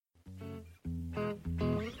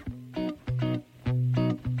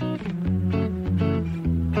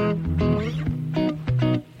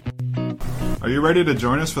you ready to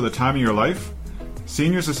join us for the time of your life?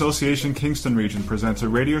 Seniors Association Kingston Region presents a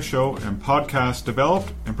radio show and podcast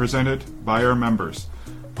developed and presented by our members.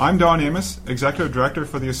 I'm Don Amos, Executive Director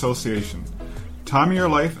for the Association. Time of Your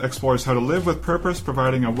Life explores how to live with purpose,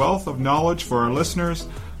 providing a wealth of knowledge for our listeners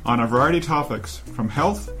on a variety of topics, from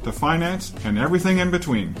health to finance and everything in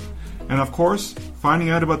between. And of course, finding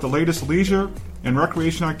out about the latest leisure and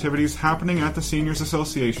recreation activities happening at the Seniors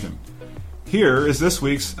Association. Here is this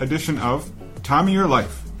week's edition of Time of Your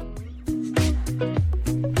Life.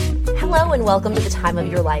 Hello and welcome to the Time of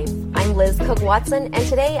Your Life. I'm Liz Cook-Watson, and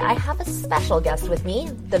today I have a special guest with me,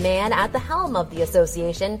 the man at the helm of the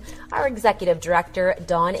association, our Executive Director,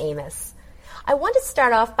 Don Amos. I want to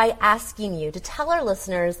start off by asking you to tell our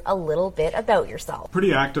listeners a little bit about yourself.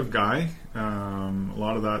 Pretty active guy. A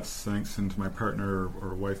lot of that's thanks to my partner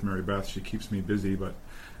or wife, Mary Beth. She keeps me busy, but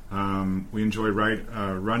we enjoy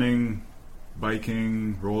running,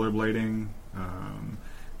 biking, rollerblading,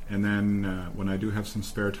 and then when I do have some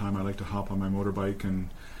spare time, I like to hop on my motorbike and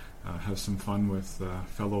have some fun with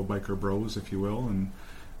fellow biker bros, if you will, and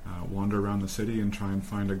wander around the city and try and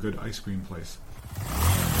find a good ice cream place.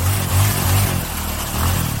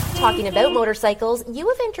 Talking about motorcycles, you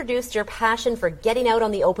have introduced your passion for getting out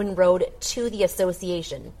on the open road to the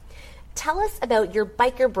association. Tell us about your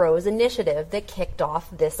Biker Bros initiative that kicked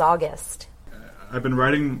off this August. I've been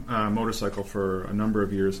riding a motorcycle for a number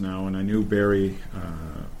of years now, and I knew Barry,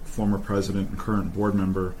 former president and current board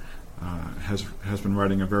member, has been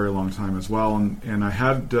riding a very long time as well. And I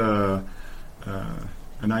had an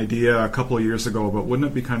idea a couple of years ago about wouldn't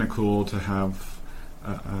it be kind of cool to have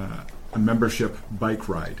a membership bike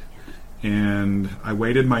ride. And I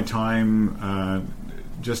waited my time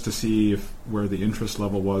just to see where the interest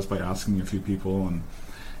level was by asking a few people,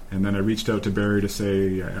 and then I reached out to Barry to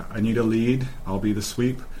say, I need a lead, I'll be the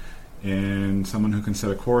sweep, and someone who can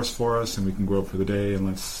set a course for us, and we can go out for the day, and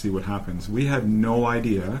let's see what happens. We had no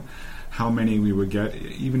idea how many we would get,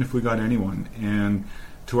 even if we got anyone. And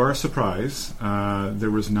to our surprise,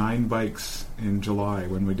 there was 9 bikes in July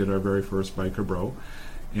when we did our very first Biker Bro.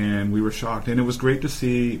 And we were shocked, and it was great to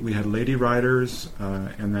see. We had lady riders,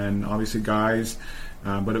 and then obviously guys,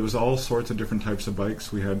 but it was all sorts of different types of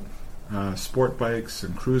bikes. We had sport bikes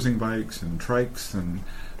and cruising bikes and trikes, and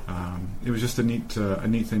it was just a neat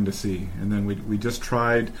thing to see. And then we just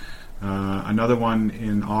tried another one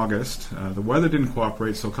in August. The weather didn't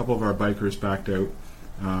cooperate, so a couple of our bikers backed out.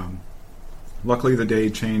 Luckily, the day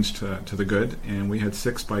changed to the good, and we had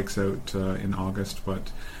 6 bikes out in August,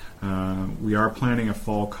 but we are planning a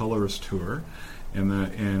fall colors tour,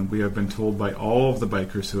 and we have been told by all of the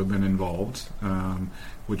bikers who have been involved,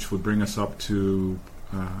 which would bring us up to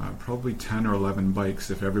probably 10 or 11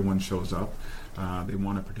 bikes if everyone shows up. They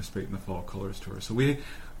want to participate in the fall colors tour. So we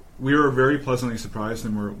were very pleasantly surprised,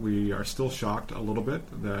 and we are still shocked a little bit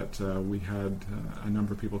that we had a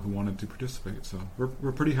number of people who wanted to participate. So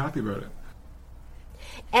we're pretty happy about it.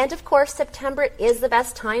 And of course, September is the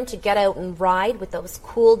best time to get out and ride with those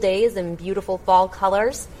cool days and beautiful fall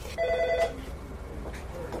colors.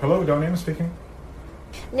 Hello, Don Amos speaking.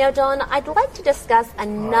 Now, Don, I'd like to discuss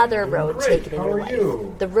another road taken in your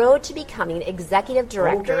life. The road to becoming Executive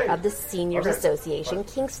Director of the Seniors Association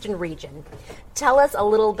Kingston Region. Tell us a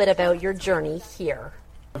little bit about your journey here.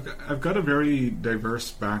 I've got a very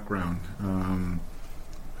diverse background.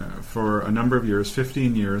 For a number of years,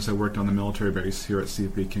 15 years, I worked on the military base here at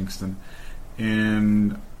CFB Kingston.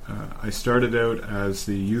 And I started out as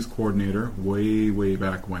the youth coordinator way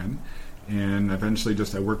back when. And eventually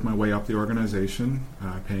I worked my way up the organization,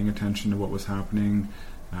 paying attention to what was happening,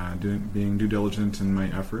 being due diligent in my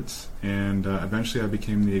efforts. And eventually I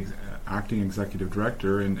became the acting executive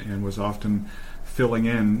director and was often filling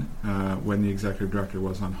in when the executive director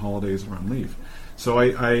was on holidays or on leave. So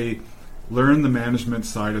I learned the management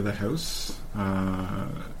side of the house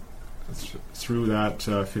through that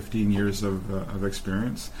 15 years of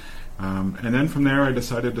experience. And then from there I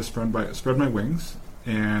decided to spread my wings,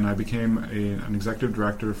 and I became an executive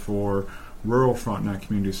director for Rural Frontenac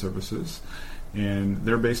Community Services. And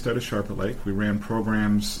they're based out of Sharpet Lake. We ran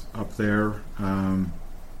programs up there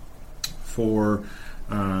for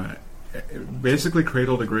basically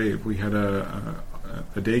cradle to grave. We had a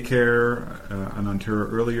daycare, an Ontario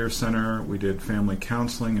Early Years Center. We did family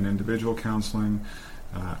counseling and individual counseling,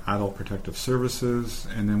 adult protective services,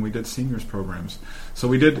 and then we did seniors programs. So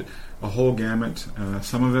we did a whole gamut.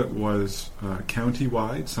 Some of it was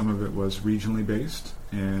county-wide, some of it was regionally based,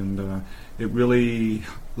 and it really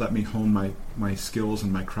let me hone my skills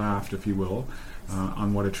and my craft, if you will,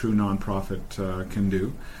 on what a true nonprofit can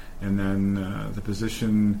do. And then the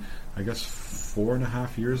position, I guess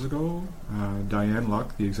 4.5 years ago, Diane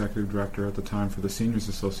Luck, the executive director at the time for the Seniors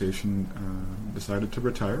Association, decided to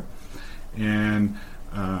retire. And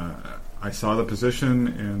I saw the position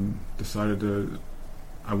and decided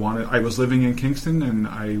I was living in Kingston, and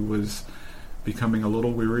I was becoming a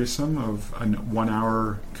little wearisome of a 1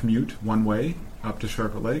 hour commute one way up to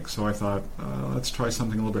Sharpet Lake. So I thought, let's try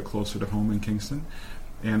something a little bit closer to home in Kingston.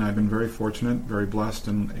 And I've been very fortunate, very blessed,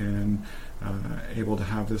 and able to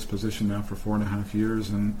have this position now for 4.5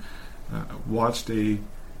 years, and watched a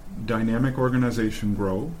dynamic organization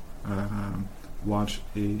grow, watch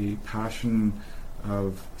a passion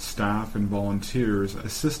of staff and volunteers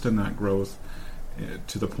assist in that growth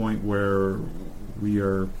to the point where we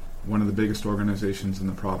are one of the biggest organizations in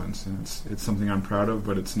the province. And it's something I'm proud of,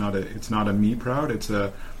 but it's not a me proud, it's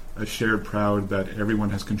a shared proud that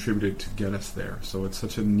everyone has contributed to get us there. So it's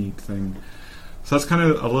such a neat thing. So that's kind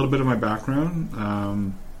of a little bit of my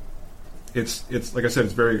background. It's like I said,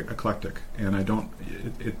 it's very eclectic, and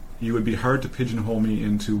you would be hard to pigeonhole me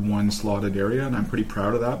into one slotted area, and I'm pretty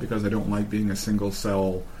proud of that because I don't like being a single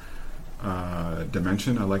cell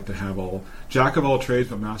dimension. I like to have jack of all trades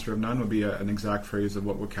but master of none would be an exact phrase of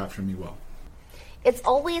what would capture me well. It's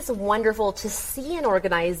always wonderful to see an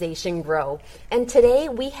organization grow, and today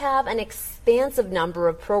we have an expansive number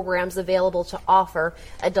of programs available to offer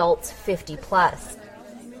adults 50 plus.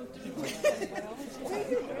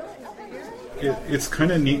 It's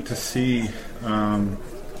kind of neat to see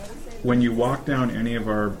when you walk down any of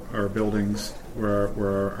our buildings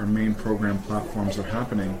where our main program platforms are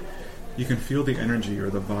happening. You can feel the energy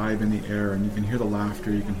or the vibe in the air, and you can hear the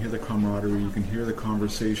laughter, you can hear the camaraderie, you can hear the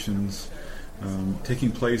conversations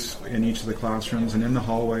taking place in each of the classrooms and in the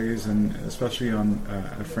hallways, and especially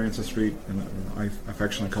at Francis Street, and I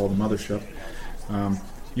affectionately call it the mothership.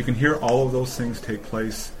 You can hear all of those things take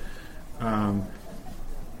place.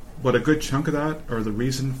 But a good chunk of that, or the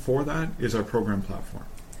reason for that, is our program platform.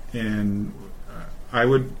 And I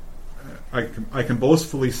can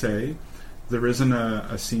boastfully say there isn't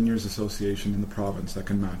a seniors association in the province that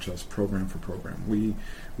can match us program for program.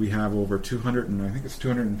 We have over 200, and I think it's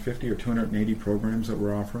 250 or 280 programs that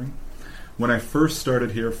we're offering. When I first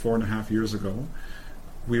started here 4.5 years ago,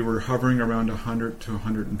 we were hovering around 100 to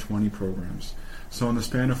 120 programs. So in the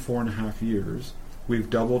span of 4.5 years,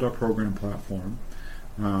 we've doubled our program platform.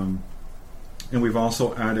 And we've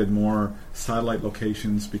also added more satellite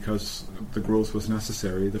locations because the growth was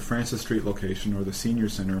necessary. The Francis Street location, or the senior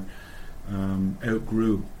center,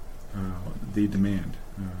 outgrew the demand,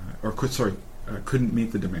 couldn't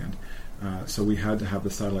meet the demand. So we had to have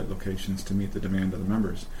the satellite locations to meet the demand of the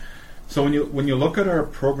members. So when you look at our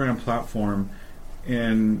program platform,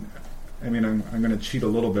 and I mean I'm going to cheat a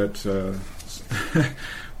little bit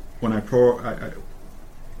when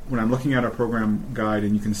I'm looking at our program guide,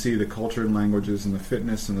 and you can see the culture and languages and the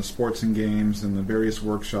fitness and the sports and games and the various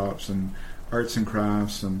workshops and arts and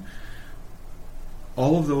crafts, and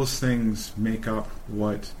all of those things make up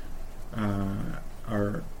what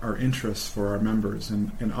our interests for our members.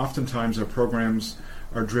 And oftentimes our programs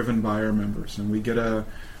are driven by our members, and we get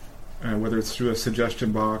whether it's through a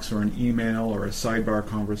suggestion box or an email or a sidebar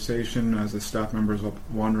conversation as the staff members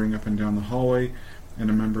wandering up and down the hallway, and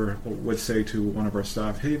a member would say to one of our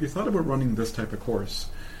staff, "Hey, have you thought about running this type of course?"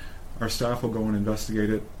 Our staff will go and investigate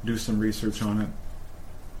it, do some research on it,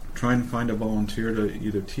 try and find a volunteer to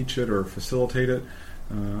either teach it or facilitate it,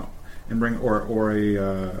 and bring or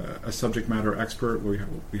a subject matter expert.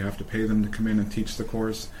 We have to pay them to come in and teach the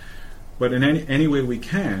course. But in any way we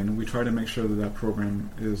can, we try to make sure that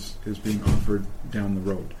program is being offered down the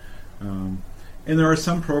road. And there are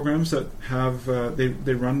some programs that have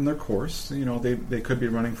they run their course. You know, they could be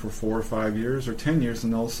running for 4 or 5 years or 10 years,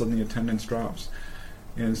 and all of a sudden the attendance drops,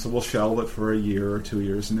 and so we'll shelve it for a year or 2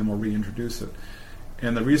 years, and then we'll reintroduce it.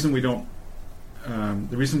 And the reason we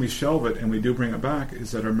shelve it and we do bring it back is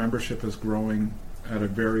that our membership is growing at a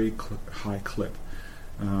very high clip.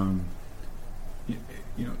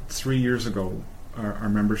 3 years ago, our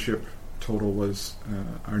membership total was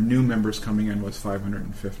our new members coming in was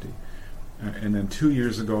 550. And then 2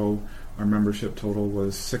 years ago, our membership total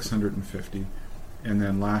was 650. And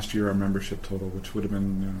then last year, our membership total, which would have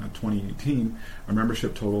been 2018, our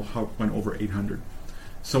membership total went over 800.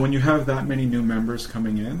 So when you have that many new members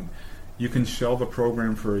coming in, you can shelve a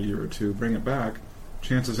program for a year or two, bring it back.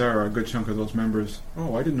 Chances are a good chunk of those members,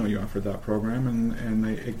 "Oh, I didn't know you offered that program," and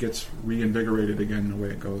it gets reinvigorated again the way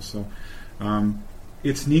it goes. So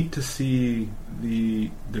it's neat to see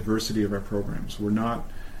the diversity of our programs. We're not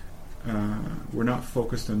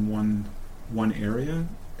focused in one area,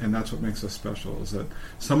 and that's what makes us special, is that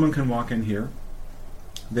someone can walk in here,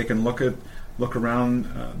 they can look around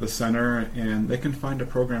the center, and they can find a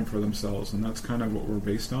program for themselves, and that's kind of what we're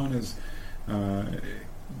based on, is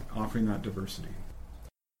offering that diversity.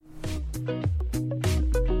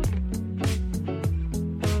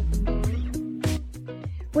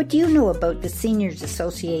 What do you know about the Seniors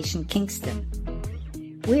Association Kingston?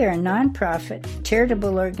 We are a non-profit,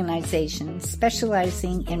 charitable organization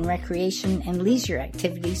specializing in recreation and leisure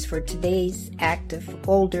activities for today's active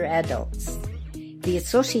older adults. The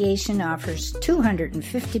association offers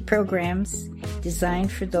 250 programs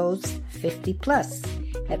designed for those 50 plus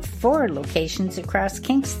at 4 locations across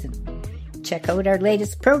Kingston. Check out our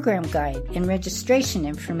latest program guide and registration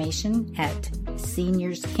information at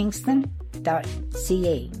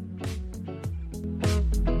seniorskingston.ca.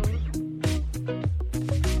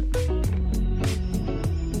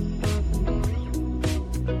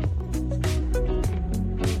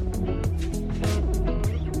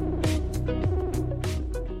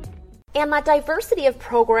 And that diversity of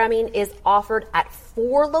programming is offered at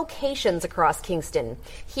 4 locations across Kingston.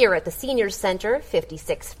 Here at the Senior Centre,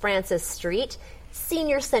 56 Francis Street,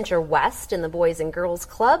 Senior Centre West in the Boys and Girls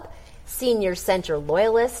Club, Senior Centre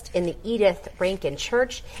Loyalist in the Edith Rankin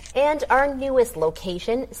Church, and our newest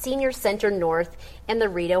location, Senior Centre North in the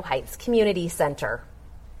Rideau Heights Community Centre.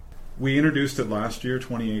 We introduced it last year,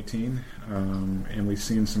 2018, and we've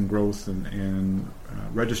seen some growth, and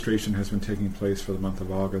registration has been taking place for the month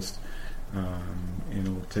of August. And it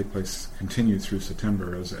will continue through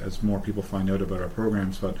September as more people find out about our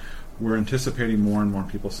programs. But we're anticipating more and more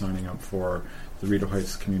people signing up for the Rideau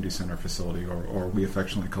Heights Community Center facility, or we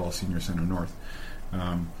affectionately call Senior Center North.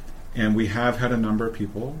 And we have had a number of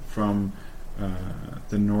people from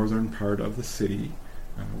the northern part of the city,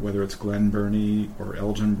 whether it's Glen Burnie or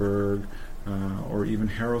Elginburg or even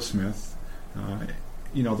Harrowsmith,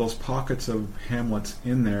 those pockets of hamlets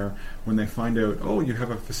in there, when they find out, oh, you have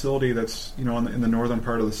a facility that's, in the northern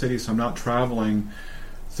part of the city, so I'm not traveling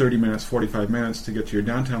 30 minutes, 45 minutes to get to your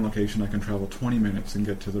downtown location. I can travel 20 minutes and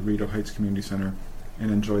get to the Rideau Heights Community Center and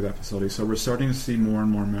enjoy that facility. So we're starting to see more and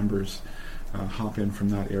more members hop in from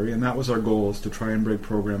that area, and that was our goal, is to try and bring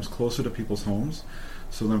programs closer to people's homes,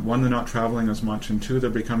 so that, one, they're not traveling as much, and 2, they're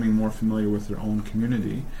becoming more familiar with their own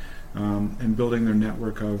community. And building their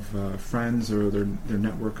network of friends, or their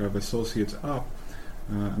network of associates up,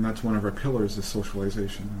 and that's one of our pillars, is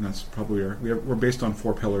socialization. And that's probably we're based on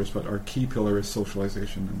 4 pillars, but our key pillar is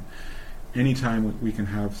socialization. And anytime we can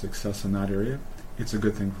have success in that area, it's a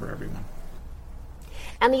good thing for everyone.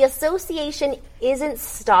 And the association isn't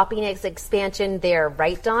stopping its expansion there,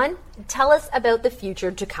 right, Don? Tell us about the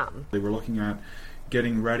future to come. We're looking at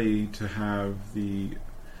getting ready to have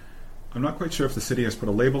I'm not quite sure if the city has put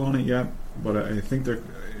a label on it yet, but I think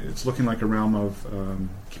it's looking like a realm of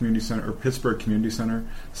community center, or Pittsburgh Community Center,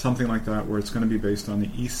 something like that, where it's going to be based on the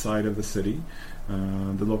east side of the city.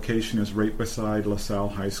 The location is right beside LaSalle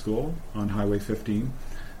High School on Highway 15.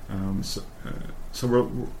 So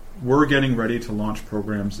we're getting ready to launch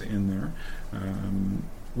programs in there.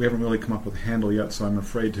 We haven't really come up with a handle yet, so I'm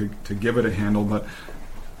afraid to give it a handle, but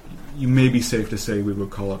you may be safe to say we would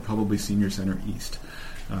call it probably Senior Center East.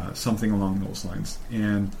 Something along those lines.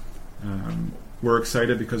 And we're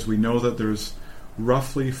excited because we know that there's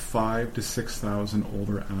roughly 5,000 to 6,000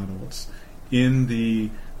 older adults in the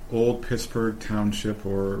old Pittsburgh Township,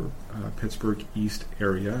 or Pittsburgh East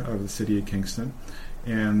area of the city of Kingston.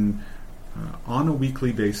 And on a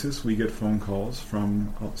weekly basis, we get phone calls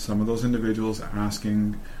from some of those individuals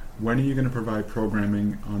asking, when are you going to provide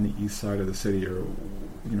programming on the east side of the city? Or,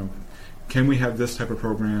 can we have this type of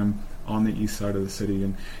program on the east side of the city?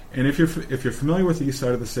 And if you're familiar with the east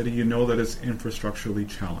side of the city, you know that it's infrastructurally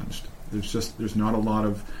challenged. There's not a lot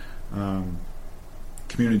of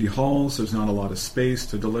community halls. There's not a lot of space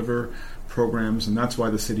to deliver programs, and that's why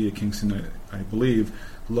the city of Kingston, I believe,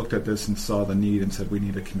 looked at this and saw the need and said, we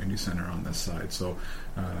need a community center on this side. So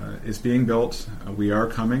it's being built. We are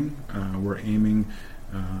coming. We're aiming,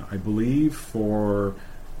 I believe, for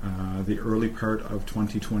the early part of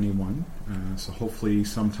 2021. So hopefully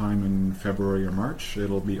sometime in February or March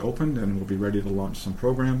it'll be opened, and we'll be ready to launch some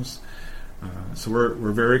programs. So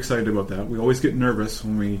we're very excited about that. We always get nervous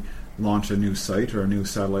when we launch a new site or a new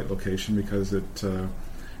satellite location, because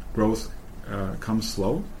growth comes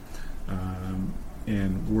slow,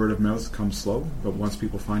 and word of mouth comes slow. But once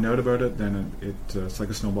people find out about it, then it's like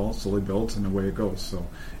a snowball, slowly builds, and away it goes. So,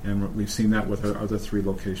 and we've seen that with our other 3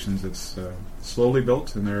 locations. It's slowly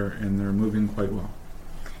built, and they're moving quite well.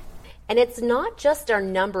 And it's not just our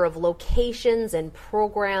number of locations and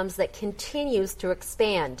programs that continues to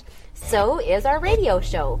expand. So is our radio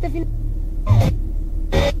show.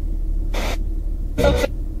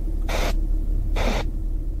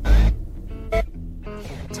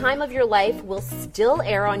 Time of Your Life will still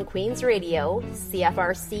air on Queen's Radio,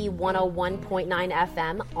 CFRC 101.9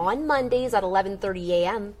 FM, on Mondays at 11:30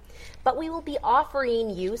 a.m., but we will be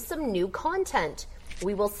offering you some new content.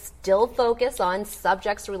 We will still focus on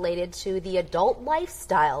subjects related to the adult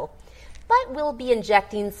lifestyle, but we'll be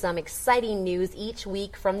injecting some exciting news each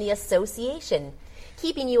week from the association,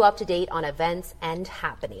 keeping you up to date on events and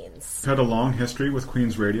happenings. I've had a long history with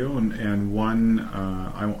Queen's Radio, and one,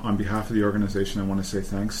 on behalf of the organization, I want to say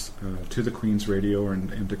thanks to the Queen's Radio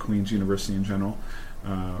and to Queen's University in general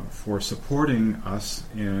for supporting us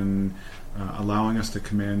in allowing us to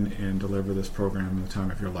come in and deliver this program, The Time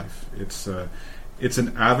of Your Life. It's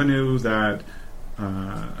an avenue that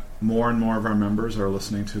more and more of our members are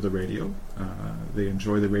listening to the radio. They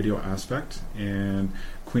enjoy the radio aspect, and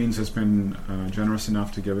Queen's has been generous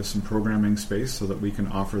enough to give us some programming space so that we can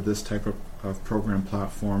offer this type of program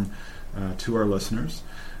platform to our listeners.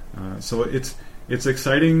 So it's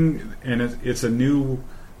exciting, and it's a new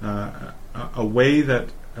a way that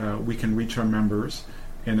we can reach our members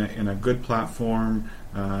in a good platform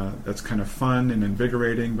that's kind of fun and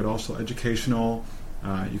invigorating, but also educational.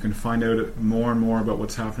 You can find out more and more about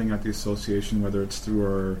what's happening at the association, whether it's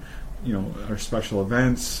through our special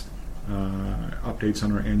events, updates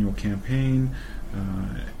on our annual campaign,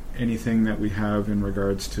 anything that we have in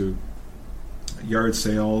regards to yard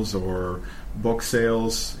sales or book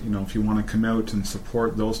sales. If you want to come out and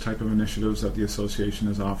support those type of initiatives that the association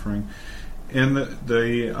is offering. And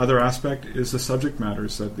the other aspect is the subject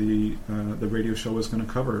matters that the radio show is going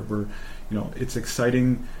to cover. It's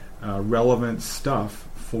exciting, relevant stuff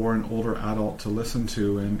for an older adult to listen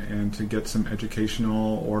to and to get some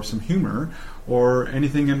educational or some humor or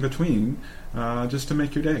anything in between, just to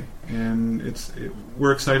make your day. And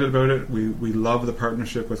we're excited about it. We love the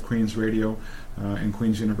partnership with Queen's Radio and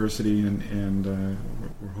Queen's University, and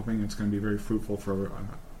we're hoping it's going to be very fruitful for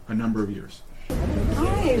a number of years.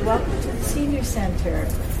 Hi, welcome to the Senior Center.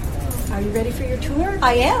 Are you ready for your tour?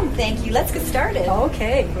 I am, thank you. Let's get started.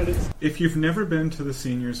 Okay. If you've never been to the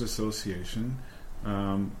Seniors Association,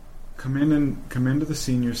 come into the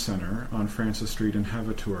Senior Center on Francis Street and have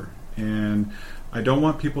a tour. And I don't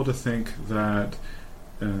want people to think that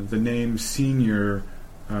the name senior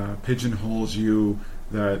pigeonholes you,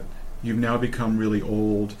 that you've now become really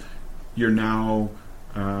old, you're now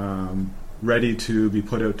ready to be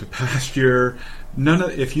put out to pasture.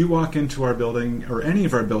 If you walk into our building or any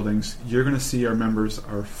of our buildings, you're going to see our members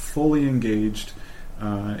are fully engaged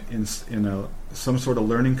in some sort of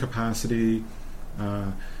learning capacity,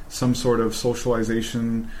 some sort of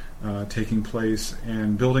socialization taking place,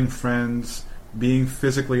 and building friends, being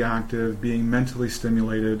physically active, being mentally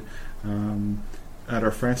stimulated. At our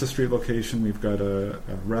Francis Street location, we've got a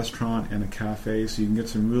restaurant and a cafe, so you can get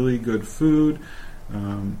some really good food.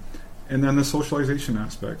 And then the socialization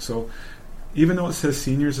aspect. So even though it says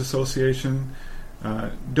Seniors Association,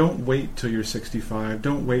 don't wait till you're 65.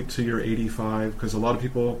 Don't wait till you're 85, because a lot of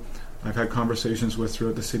people I've had conversations with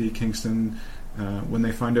throughout the city of Kingston, when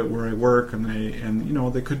they find out where I work, and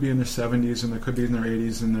they could be in their 70s and they could be in their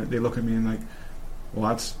 80s, and they look at me and like,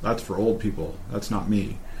 well, that's for old people. That's not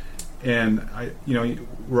me. And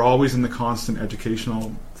we're always in the constant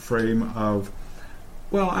educational frame of,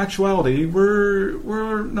 well, actuality,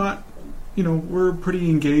 we're not. We're pretty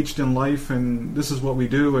engaged in life, and this is what we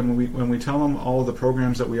do. And when we tell them all of the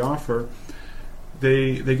programs that we offer,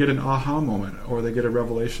 they get an aha moment, or they get a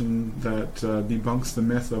revelation that debunks the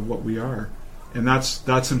myth of what we are. And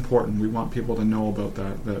that's important. We want people to know about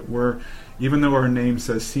that we're, even though our name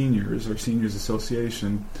says Seniors or Seniors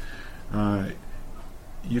Association,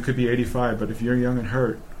 you could be 85, but if you're young at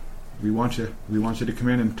heart, we want you to come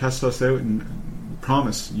in and test us out, and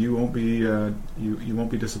promise you won't be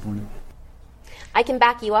disappointed. I can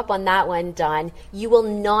back you up on that one, Don. You will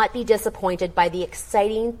not be disappointed by the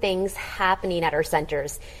exciting things happening at our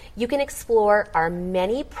centers. You can explore our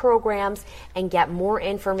many programs and get more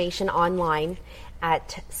information online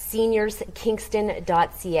at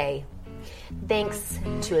seniorskingston.ca. Thanks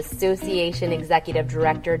to Association Executive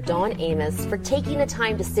Director Don Amos for taking the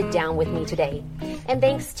time to sit down with me today. And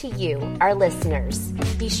thanks to you, our listeners.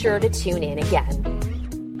 Be sure to tune in again.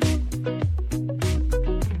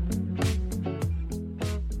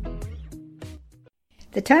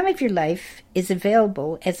 The Time of Your Life is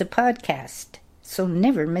available as a podcast, so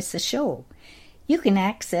never miss a show. You can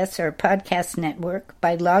access our podcast network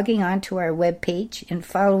by logging onto our webpage and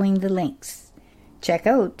following the links. Check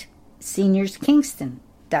out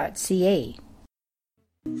seniorskingston.ca.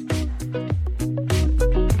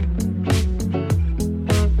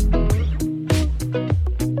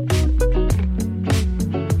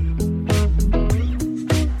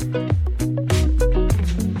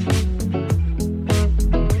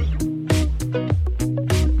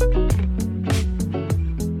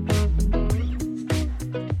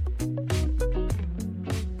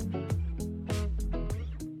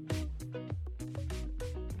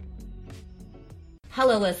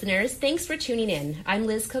 Hello, listeners. Thanks for tuning in. I'm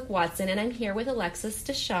Liz Cook-Watson, and I'm here with Alexis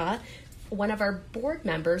DeShaw, one of our board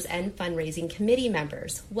members and fundraising committee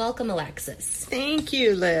members. Welcome, Alexis. Thank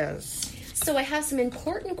you, Liz. So I have some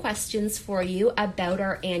important questions for you about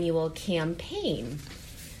our annual campaign.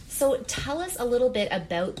 So tell us a little bit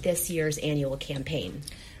about this year's annual campaign.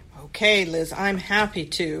 Okay, Liz, I'm happy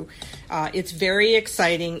to. It's very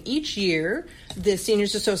exciting. Each year, the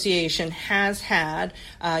Seniors Association has had,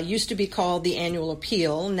 used to be called the Annual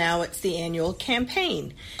Appeal, now it's the Annual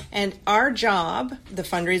Campaign. And our job, the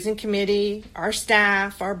fundraising committee, our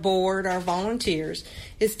staff, our board, our volunteers,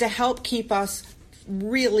 is to help keep us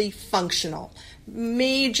really functional.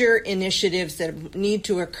 Major initiatives that need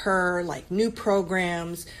to occur, like new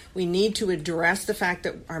programs. We need to address the fact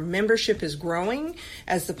that our membership is growing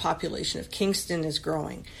as the population of Kingston is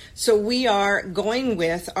growing. So we are going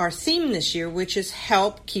with our theme this year, which is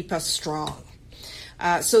Help Keep Us Strong.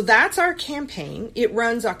 So that's our campaign. It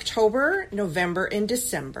runs October, November, and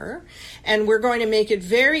December, and we're going to make it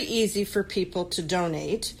very easy for people to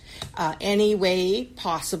donate any way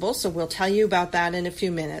possible. So we'll tell you about that in a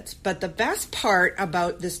few minutes. But the best part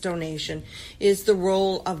about this donation is the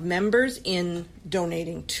role of members in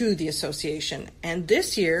donating to the association. And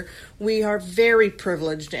this year, we are very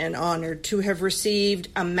privileged and honored to have received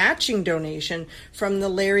a matching donation from the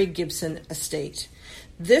Larry Gibson estate.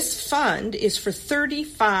 This fund is for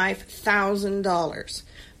 $35,000,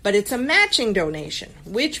 but it's a matching donation,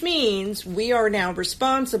 which means we are now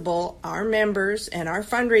responsible, our members and our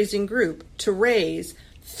fundraising group, to raise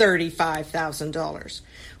 $35,000.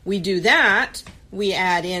 We do that, we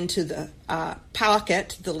add into the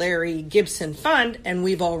pocket, the Larry Gibson Fund, and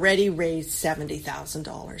we've already raised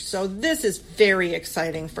 $70,000. So this is very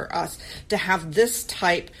exciting for us to have this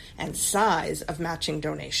type and size of matching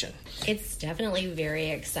donation. It's definitely very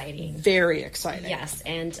exciting. Very exciting. Yes,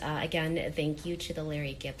 and again, thank you to the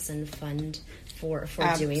Larry Gibson Fund for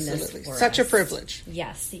doing this for Such us. a privilege.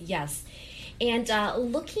 Yes, yes. And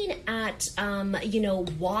looking at,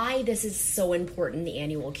 why this is so important, the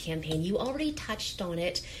annual campaign, you already touched on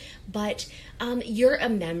it, but you're a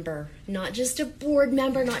member, not just a board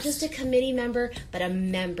member, not just a committee member, but a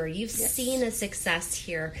member. You've seen the success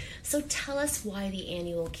here. So tell us why the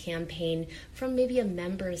annual campaign, from maybe a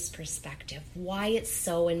member's perspective, why it's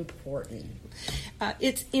so important.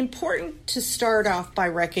 It's important to start off by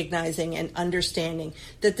recognizing and understanding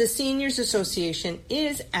that the Seniors Association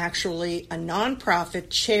is actually a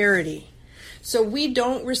nonprofit charity. So we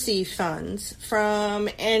don't receive funds from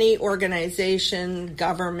any organization,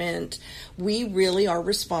 government. We really are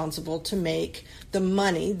responsible to make the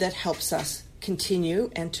money that helps us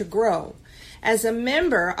continue and to grow. As a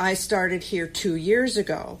member, I started here 2 years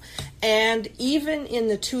ago, and even in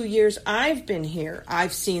the 2 years I've been here,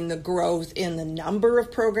 I've seen the growth in the number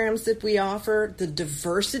of programs that we offer, the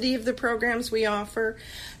diversity of the programs we offer,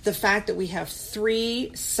 the fact that we have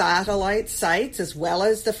 3 satellite sites as well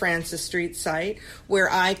as the Francis Street site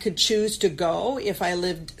where I could choose to go if I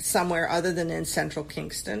lived somewhere other than in central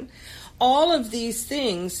Kingston. All of these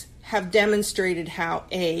things have demonstrated how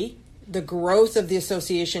the growth of the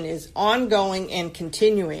association is ongoing and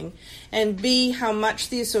continuing, and B, how much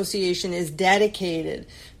the association is dedicated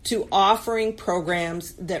to offering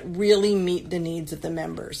programs that really meet the needs of the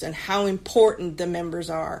members and how important the members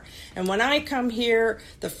are. And when I come here,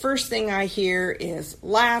 the first thing I hear is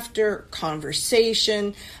laughter,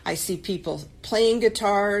 conversation. I see people playing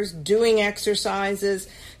guitars, doing exercises,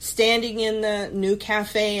 standing in the new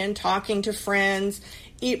cafe and talking to friends.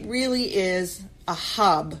 It really is a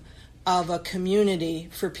hub of a community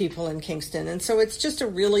for people in Kingston. And so it's just a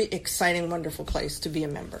really exciting, wonderful place to be a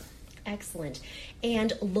member. Excellent.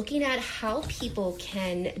 And looking at how people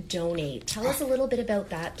can donate, tell us a little bit about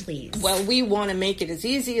that, please. Well, we want to make it as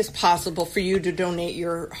easy as possible for you to donate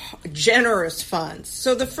your generous funds.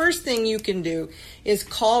 So the first thing you can do is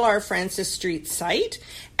call our Francis Street site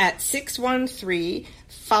at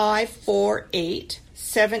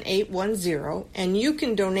 613-548-7810, and you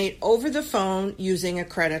can donate over the phone using a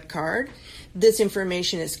credit card. This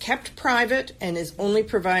information is kept private and is only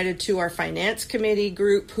provided to our finance committee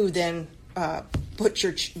group, who then put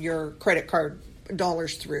your credit card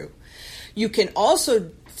dollars through. You can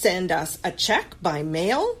also send us a check by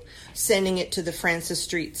mail, sending it to the Francis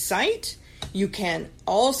Street site. You can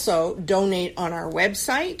also donate on our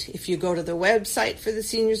website. If you go to the website for the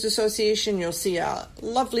Seniors Association, you'll see a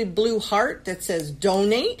lovely blue heart that says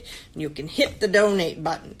donate. You can hit the donate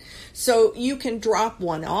button. So you can drop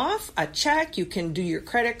one off, a check. You can do your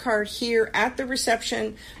credit card here at the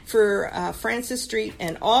reception for Francis Street,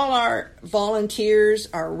 and all our volunteers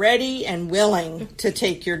are ready and willing to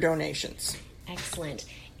take your donations. Excellent.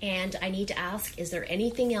 And I need to ask, is there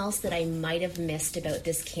anything else that I might have missed about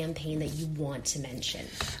this campaign that you want to mention?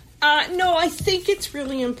 No, I think it's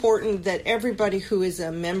really important that everybody who is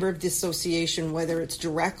a member of the association, whether it's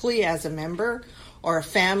directly as a member or a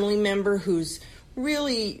family member who's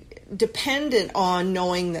really dependent on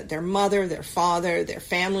knowing that their mother, their father, their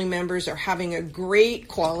family members are having a great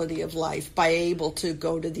quality of life by able to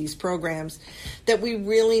go to these programs, that we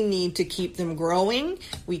really need to keep them growing.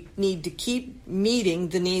 We need to keep meeting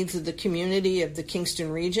the needs of the community of the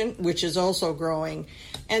Kingston region, which is also growing.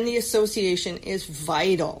 And the association is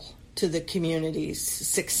vital to the community's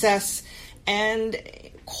success and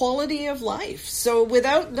quality of life. So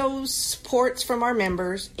without those supports from our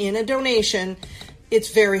members in a donation,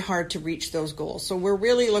 it's very hard to reach those goals. So we're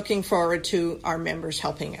really looking forward to our members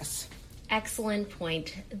helping us. Excellent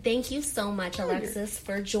point. Thank you so much, Alexis,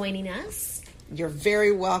 for joining us. You're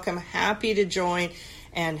very welcome. Happy to join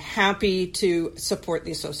and happy to support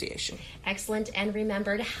the association. Excellent. And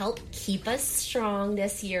remember to help keep us strong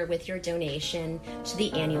this year with your donation to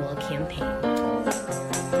the annual campaign.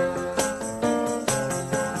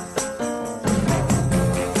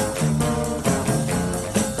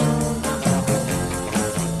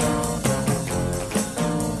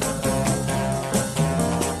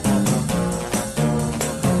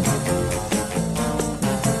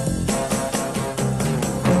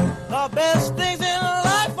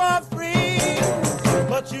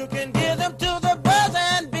 You can give them to the birds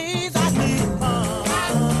and bees. I need fun.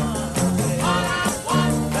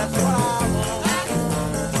 That's what I want.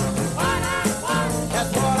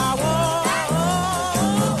 That's what I want.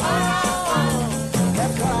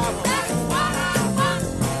 That's what I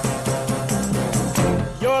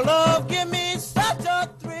want. Your love.